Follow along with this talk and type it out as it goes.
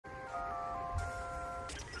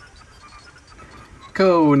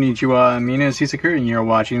Konnichiwa, Mina Sisakura, and you're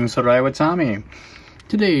watching Tsurai Wataame.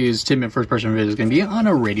 Today's 10-minute first-person video is going to be on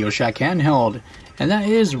a Radio Shack handheld, and that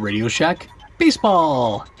is Radio Shack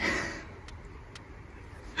Baseball.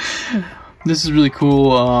 This is really cool.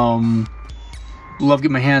 Love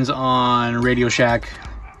getting my hands on Radio Shack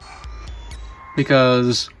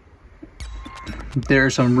because there are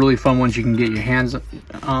some really fun ones you can get your hands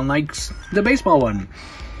on, like the baseball one.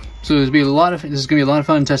 So this is gonna be a lot of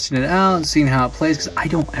fun testing it out, seeing how it plays, because I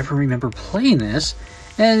don't ever remember playing this.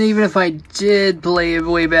 And even if I did play it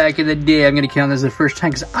way back in the day, I'm gonna count this as the first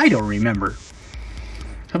time because I don't remember.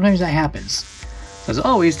 Sometimes that happens. As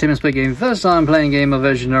always, 10 minutes play game. First time playing game of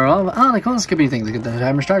version or all. Like all skipping things. Look at the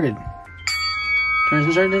timer started.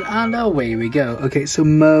 Timer started, and away we go. Okay, so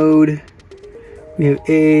mode. We have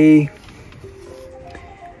A.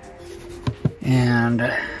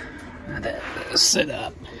 And set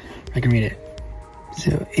up. I can read it.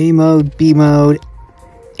 So A mode, B mode,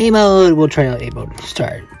 A mode. We'll try out A mode.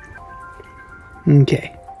 Start.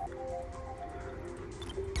 Okay.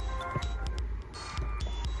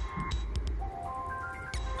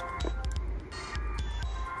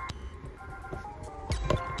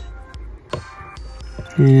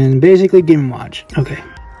 And basically game watch. Okay.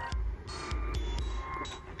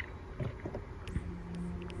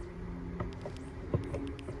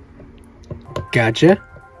 Gotcha.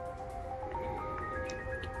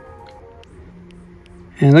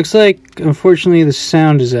 And it looks like, unfortunately, the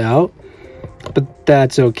sound is out. But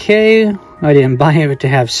that's okay. I didn't buy it to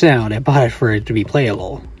have sound. I bought it for it to be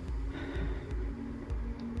playable.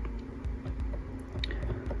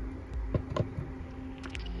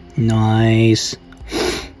 Nice.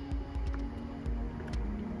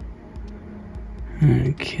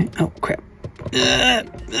 Okay. Oh, crap.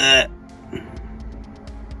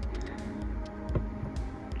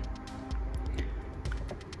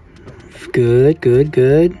 Good, good,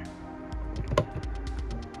 good.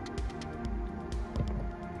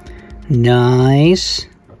 Nice.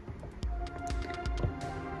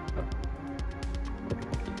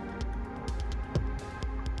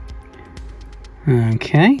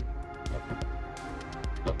 Okay.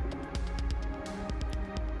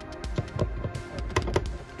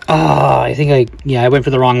 Oh, I think I went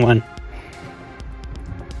for the wrong one.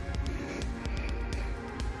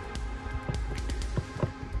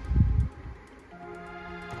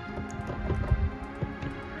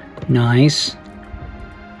 Nice.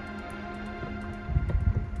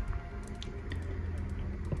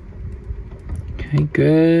 Okay,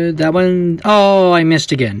 good. That one, oh, I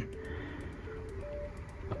missed again.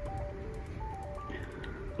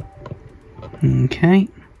 Okay.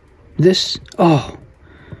 This, oh.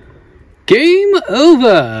 Game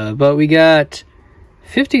over! But we got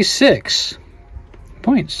 56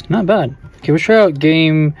 points. Not bad. Okay, let's try out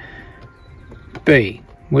game B.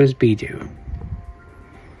 What does B do?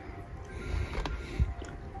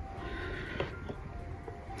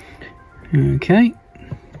 Okay.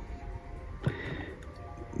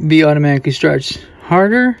 B automatically starts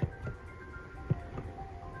harder.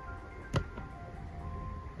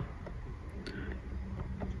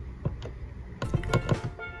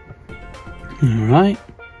 Alright.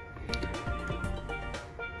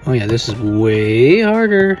 Oh yeah, this is way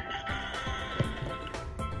harder.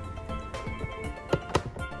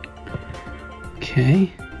 Okay.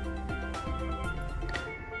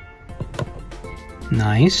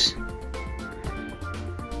 Nice.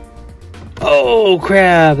 Oh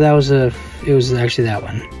crap, it was actually that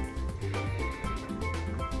one.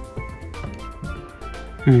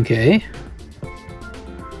 Okay.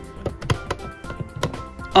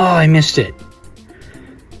 Oh, I missed it.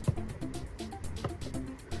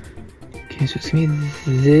 Okay, so it's gonna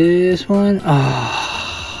be this one.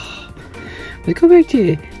 Oh. Let's go back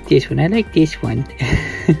to this one. I like this one.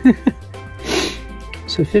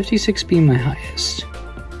 So 56 being my highest.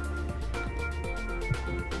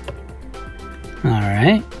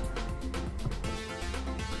 Alright.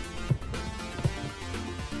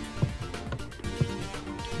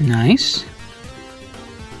 Nice.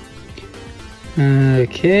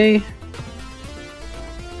 Okay.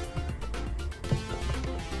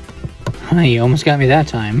 You almost got me that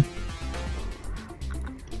time.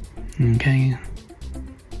 Okay.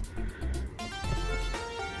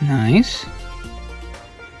 Nice.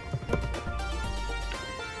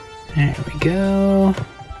 There we go.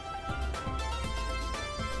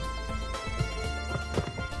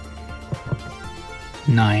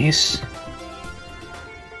 Nice.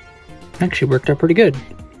 Actually worked out pretty good.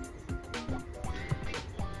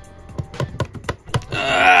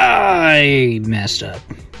 I messed up.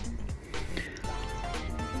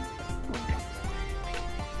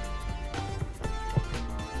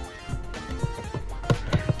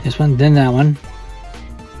 This one, then that one.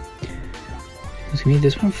 It's gonna be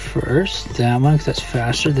this one first. That one, because that's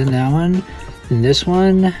faster than that one. Then this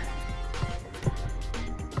one.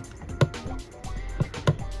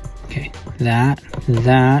 Okay, that.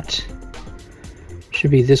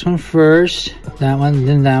 Should be this one first. That one,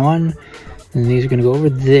 then that one. And these are gonna go over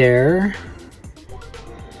there.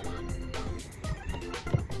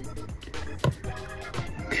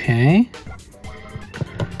 Okay.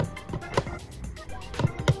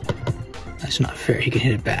 That's not fair, he can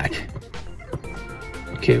hit it back.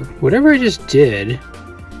 Okay, whatever I just did,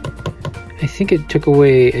 I think it took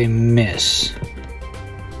away a miss.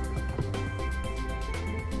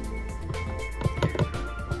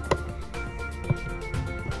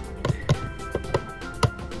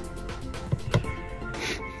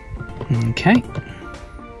 Okay.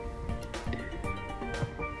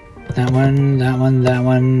 That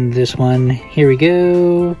one, this one. Here we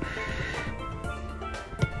go.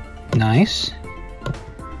 Nice.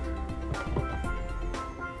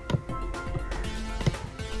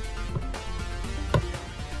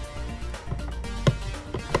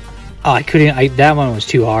 Oh, I couldn't, that one was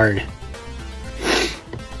too hard.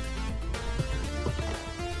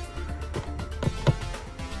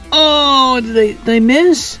 Oh, did I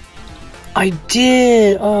miss? I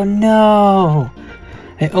did. Oh no.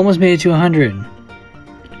 I almost made it to 100.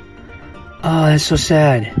 Oh, that's so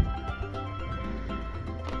sad.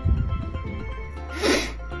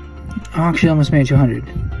 I actually almost made it to 100.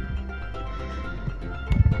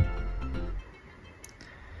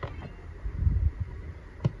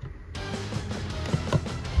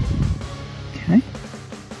 Okay.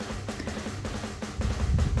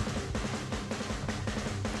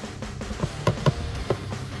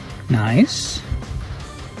 Nice.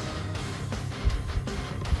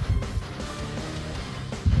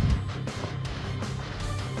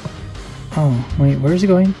 Oh, wait, where is it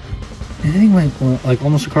going? I think like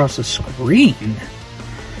almost across the screen.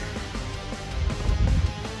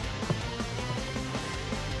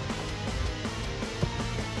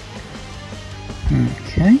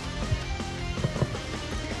 Okay.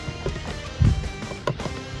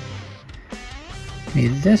 Maybe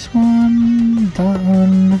this one,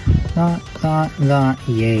 that,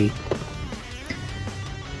 yay.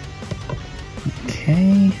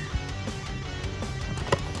 Okay.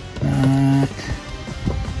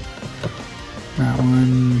 That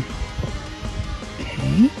one.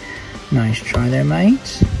 Okay. Nice try there,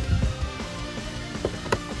 mate.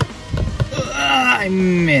 I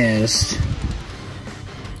missed.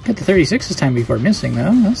 Got the 36 this time before missing,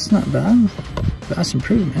 though. That's not bad. That's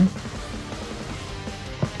improvement.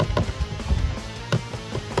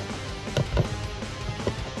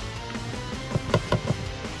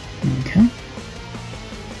 Okay.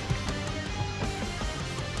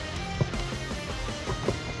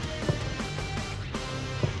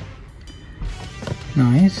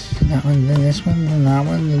 Nice. That one, then this one, then that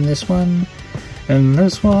one, then this one, and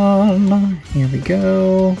this one. Here we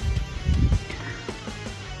go.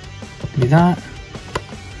 Do that.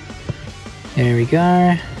 There we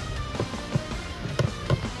go.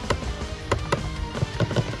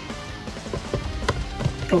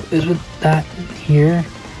 Oh, there's that here.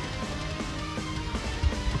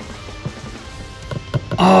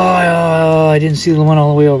 Oh, I didn't see the one all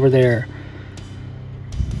the way over there.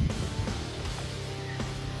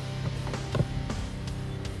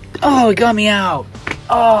 Oh, it got me out.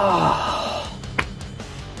 Oh.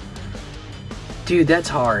 Dude, that's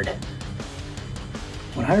hard.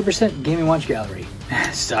 100% Game & Watch Gallery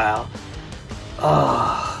style.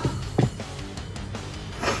 Oh.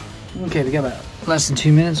 Okay, we got about less than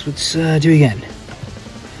 2 minutes. Let's do it again.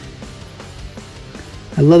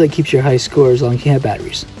 I love that it keeps your high score as long as you have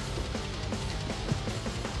batteries.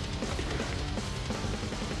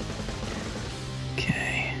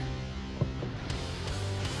 Okay.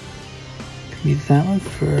 Need that one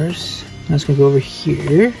first. That's gonna go over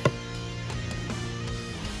here.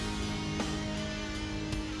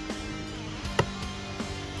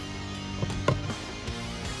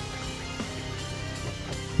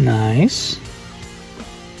 Nice.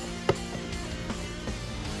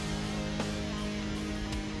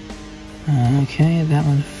 Okay, that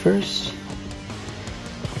one first.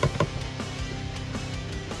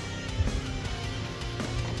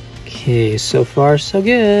 Okay, so far so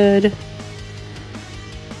good.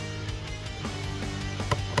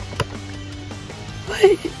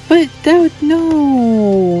 But that would,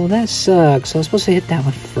 no, that sucks. I was supposed to hit that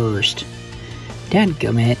one first.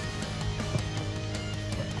 Dadgummit.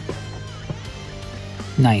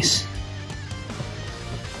 Nice.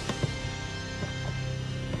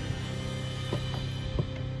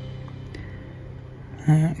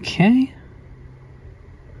 Okay.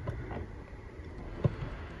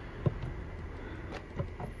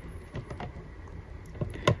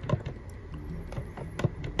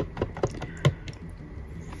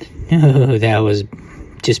 Oh, that was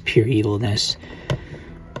just pure evilness.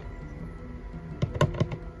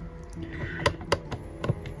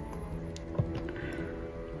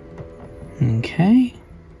 Okay.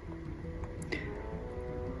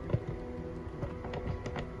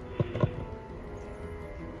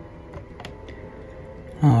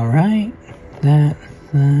 All right. That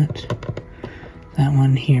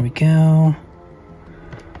one. Here we go.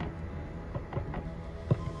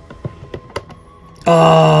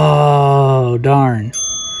 Oh, darn.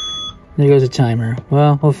 There goes the timer.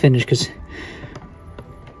 Well, we'll finish because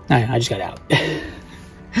I just got out.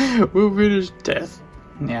 We'll finish death.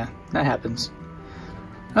 Yeah, that happens.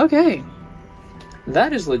 Okay.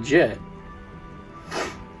 That is legit.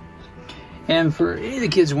 And for any of the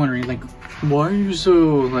kids wondering, like, why are you so,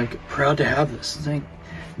 like, proud to have this? It's like,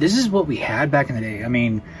 this is what we had back in the day. I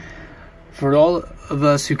mean, for all of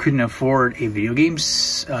us who couldn't afford a video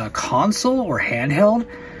games console or handheld,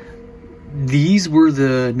 these were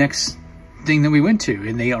the next thing that we went to,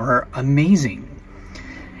 and they are amazing.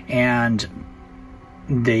 And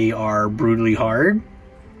they are brutally hard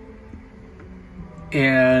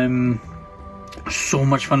and so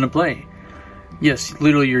much fun to play. Yes,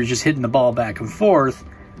 literally you're just hitting the ball back and forth,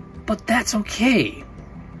 but that's okay.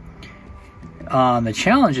 The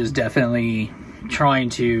challenge is definitely trying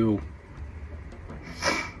to,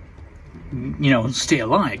 you know, stay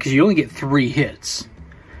alive, because you only get 3 hits.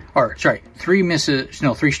 Or, sorry, 3 misses,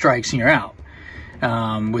 no, 3 strikes and you're out.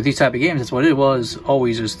 With these type of games, that's what it was.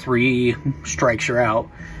 Always is 3 strikes, you're out,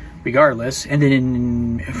 regardless. And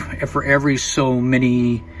then for every so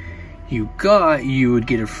many you got, you would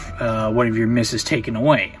get one of your misses taken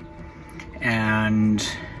away. And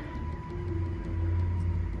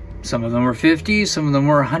some of them were 50, some of them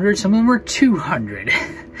were 100, some of them were 200.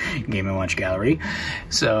 Game & Watch Gallery.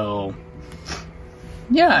 So,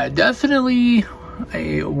 yeah, definitely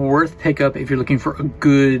a worth pickup if you're looking for a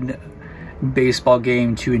good baseball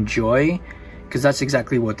game to enjoy, because that's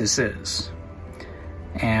exactly what this is.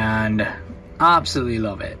 And absolutely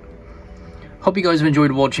love it. Hope you guys have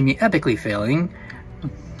enjoyed watching me epically failing.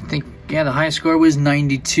 I think, yeah, the highest score was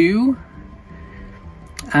 92.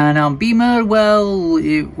 And on Beamer, well,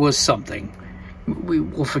 it was something.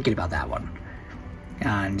 We'll forget about that one.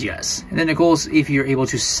 And yes, and then of course, if you're able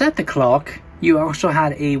to set the clock, you also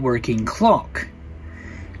had a working clock,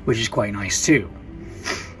 which is quite nice too.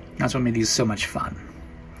 That's what made these so much fun.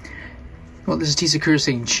 Well, this is T-Sakura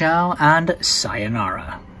saying ciao and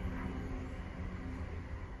sayonara.